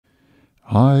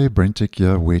Hi, BrenTech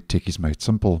here, where tech is made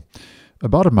simple.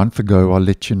 About a month ago, I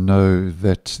let you know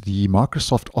that the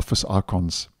Microsoft Office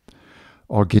icons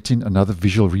are getting another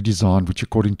visual redesign, which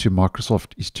according to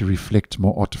Microsoft is to reflect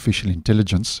more artificial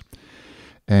intelligence.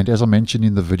 And as I mentioned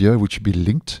in the video, which will be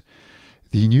linked,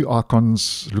 the new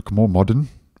icons look more modern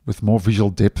with more visual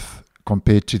depth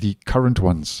compared to the current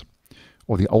ones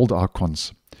or the old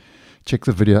icons. Check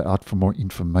the video out for more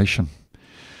information.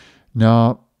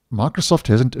 Now, Microsoft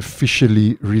hasn't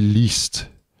officially released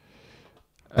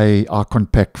a icon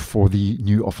pack for the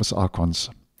new Office icons.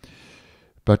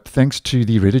 But thanks to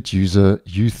the Reddit user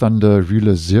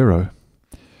UThunderRuler0,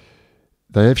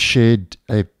 they have shared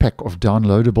a pack of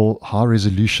downloadable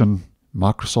high-resolution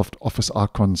Microsoft Office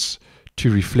icons to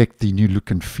reflect the new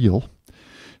look and feel.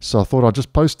 So I thought I'd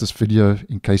just post this video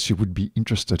in case you would be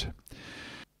interested.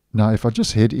 Now, if I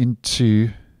just head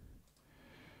into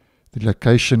the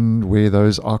location where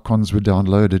those icons were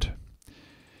downloaded,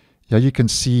 here you can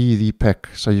see the pack.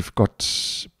 So you've got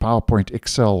PowerPoint,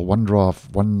 Excel,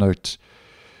 OneDrive, OneNote.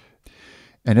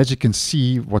 And as you can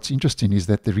see, what's interesting is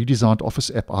that the redesigned Office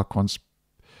app icons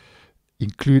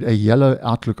include a yellow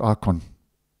Outlook icon,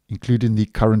 including the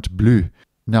current blue.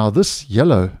 Now this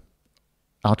yellow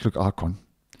Outlook icon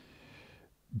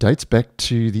dates back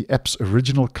to the app's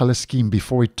original color scheme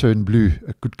before it turned blue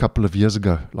a good couple of years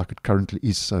ago, like it currently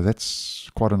is. So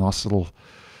that's quite a nice little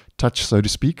touch, so to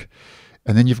speak.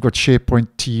 And then you've got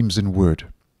SharePoint, Teams, and Word.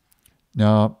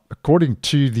 Now, according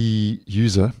to the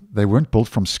user, they weren't built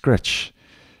from scratch.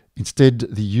 Instead,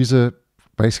 the user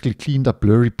basically cleaned up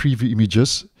blurry preview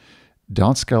images,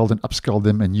 downscaled and upscaled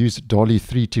them, and used DALL-E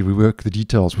 3 to rework the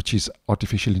details, which is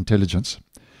artificial intelligence.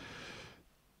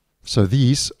 So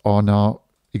these are now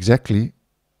exactly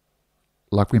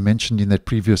like we mentioned in that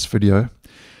previous video.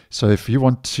 So if you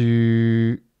want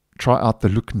to try out the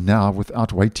look now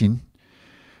without waiting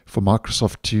for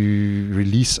Microsoft to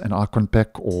release an icon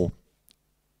pack or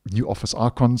new Office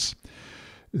icons,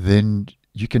 then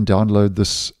you can download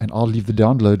this, and I'll leave the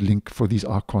download link for these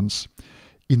icons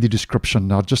in the description.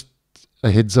 Now, just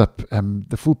a heads up,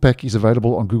 the full pack is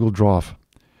available on Google Drive.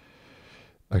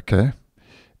 Okay.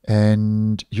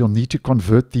 And you'll need to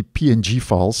convert the PNG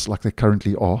files, like they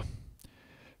currently are,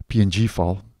 PNG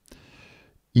file,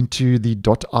 into the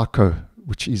 .arco,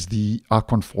 which is the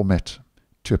icon format,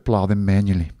 to apply them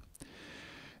manually.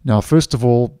 Now, first of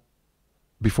all,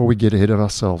 before we get ahead of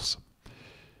ourselves,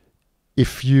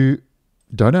 if you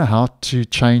don't know how to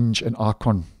change an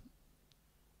icon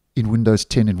in Windows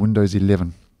 10 and Windows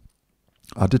 11,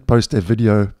 I did post a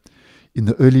video in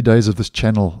the early days of this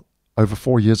channel over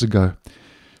 4 years ago,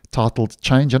 titled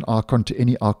Change an Icon to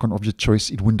Any Icon of Your Choice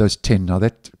in Windows 10. Now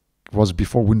that was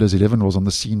before Windows 11 was on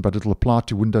the scene, but it'll apply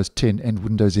to Windows 10 and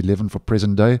Windows 11 for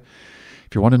present day.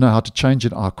 If you want to know how to change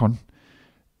an icon,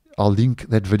 I'll link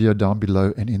that video down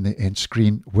below and in the end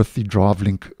screen with the drive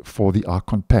link for the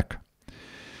icon pack.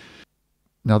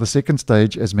 Now the second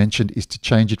stage, as mentioned, is to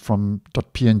change it from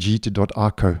 .png to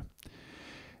 .arco.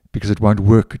 Because it won't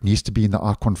work, it needs to be in the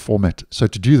icon format. So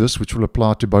to do this, which will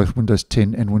apply to both Windows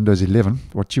 10 and Windows 11,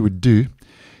 what you would do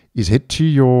is head to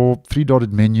your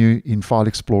three-dotted menu in File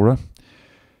Explorer,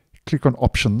 click on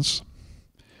Options,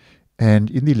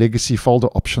 and in the Legacy folder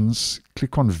options,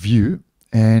 click on View,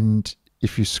 and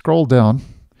if you scroll down,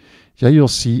 here you'll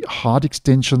see Hide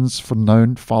Extensions for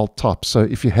known file types. So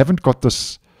if you haven't got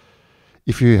this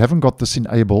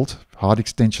enabled, Hide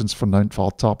Extensions for known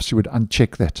file types, you would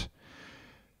uncheck that,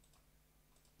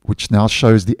 which now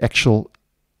shows the actual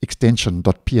extension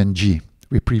 .png,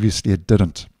 where previously it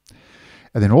didn't.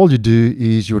 And then all you do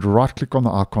is you would right click on the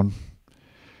icon,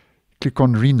 click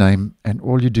on rename, and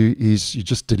all you do is you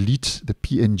just delete the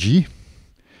PNG.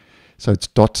 So it's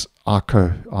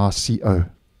 .arco, R-C-O.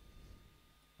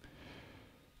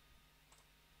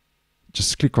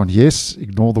 Just click on yes,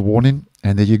 ignore the warning,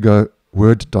 and there you go,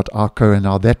 Word.arco, and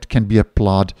now that can be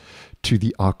applied to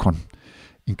the icon,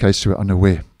 in case you were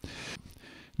unaware.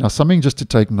 Now, something just to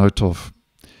take note of,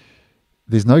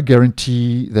 there's no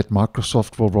guarantee that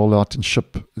Microsoft will roll out and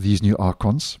ship these new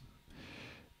icons,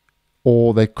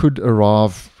 or they could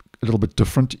arrive a little bit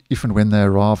different if and when they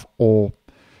arrive, or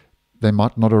they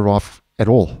might not arrive at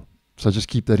all. So just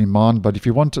keep that in mind. But if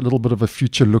you want a little bit of a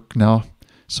future look now,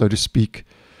 so to speak,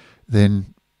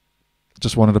 then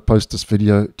just wanted to post this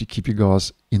video to keep you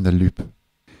guys in the loop.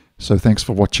 So thanks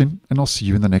for watching, and I'll see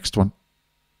you in the next one.